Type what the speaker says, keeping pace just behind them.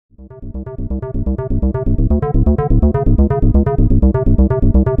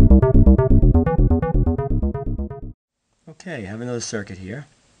Okay, I have another circuit here.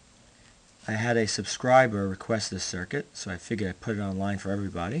 I had a subscriber request this circuit, so I figured I'd put it online for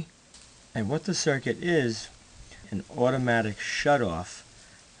everybody. And what the circuit is, an automatic shutoff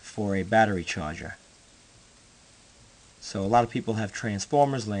for a battery charger. So a lot of people have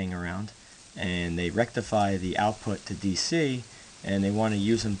transformers laying around, and they rectify the output to DC, and they want to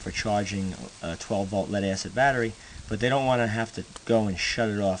use them for charging a 12-volt lead-acid battery, but they don't want to have to go and shut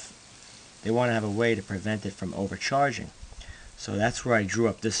it off. They want to have a way to prevent it from overcharging. So that's where I drew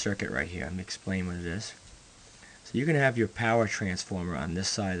up this circuit right here. Let me explain what it is. So you can have your power transformer on this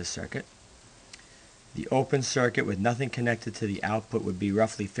side of the circuit. The open circuit with nothing connected to the output would be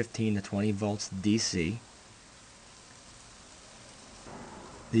roughly 15 to 20 volts DC.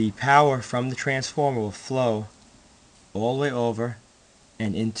 The power from the transformer will flow all the way over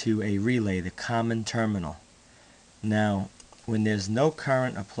and into a relay, the common terminal. Now, when there's no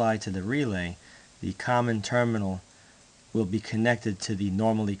current applied to the relay, the common terminal will be connected to the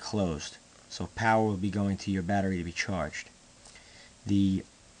normally closed. So power will be going to your battery to be charged. The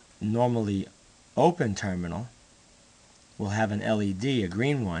normally open terminal will have an LED, a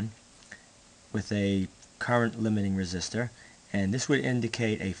green one, with a current limiting resistor, and this would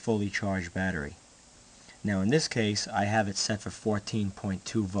indicate a fully charged battery. Now in this case I have it set for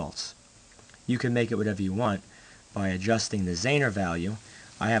 14.2 volts. You can make it whatever you want by adjusting the zener value.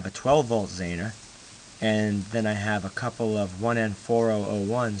 I have a 12 volt zener, and then I have a couple of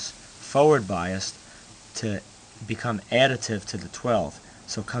 1N4001s forward biased to become additive to the 12,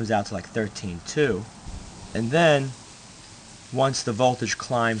 so it comes out to like 13.2. And then once the voltage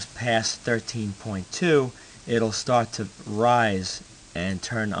climbs past 13.2, it'll start to rise and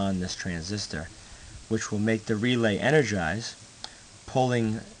turn on this transistor, which will make the relay energize,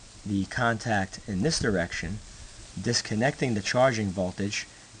 pulling the contact in this direction, disconnecting the charging voltage,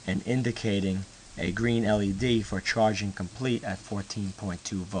 and indicating a green LED for charging complete at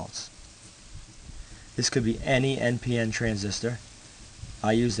 14.2 volts. This could be any NPN transistor.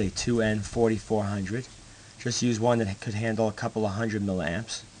 I used a 2N4400. Just use one that could handle a couple of hundred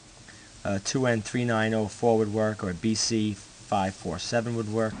milliamps. 2N3904 would work, or BC547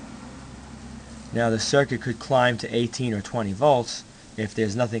 would work. Now the circuit could climb to 18 or 20 volts if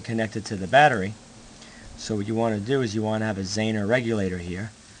there's nothing connected to the battery. So what you want to do is you want to have a zener regulator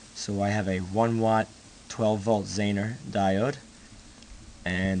here. So I have a 1 watt 12 volt zener diode,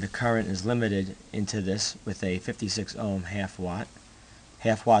 and the current is limited into this with a 56 ohm half watt.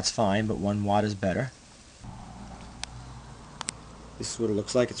 Half watt's fine, but 1 watt is better. This is what it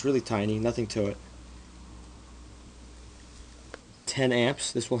looks like. It's really tiny, nothing to it. 10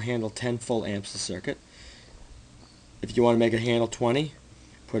 amps. This will handle 10 full amps, the circuit. If you want to make it handle 20,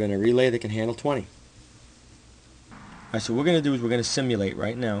 put in a relay that can handle 20. Alright, so what we're going to do is we're going to simulate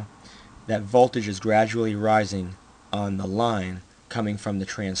right now that voltage is gradually rising on the line coming from the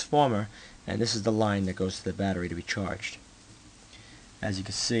transformer, and this is the line that goes to the battery to be charged. As you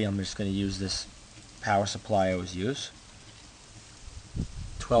can see, I'm just going to use this power supply I always use.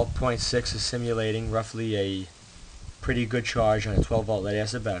 12.6 is simulating roughly a pretty good charge on a 12 volt lead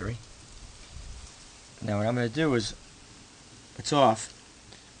acid battery. Now what I'm going to do is, it's off,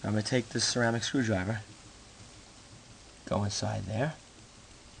 I'm going to take this ceramic screwdriver, go inside there.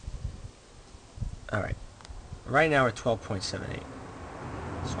 Alright, right now we're at 12.78.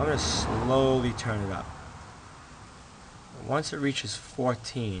 So I'm going to slowly turn it up. Once it reaches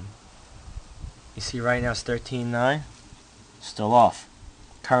 14, you see right now it's 13.9, still off.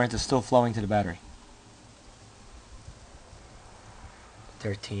 Current is still flowing to the battery.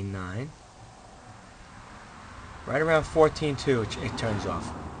 13.9. Right around 14.2 it turns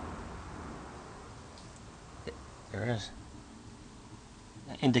off. There it is.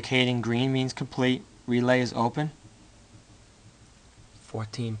 Indicating green means complete. Relay is open.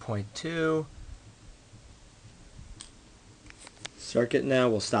 14.2. Circuit now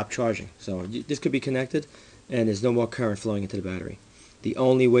will stop charging. So this could be connected, and there's no more current flowing into the battery. The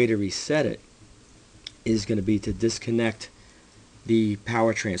only way to reset it is going to be to disconnect the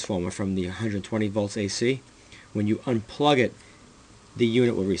power transformer from the 120 volts AC. When you unplug it, the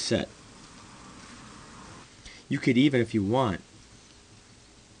unit will reset. You could even, if you want,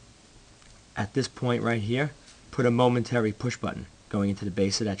 at this point right here, put a momentary push button going into the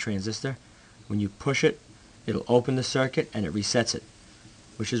base of that transistor. When you push it, it'll open the circuit and it resets it,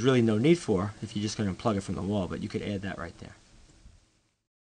 which is really no need for if you're just going to unplug it from the wall, but you could add that right there.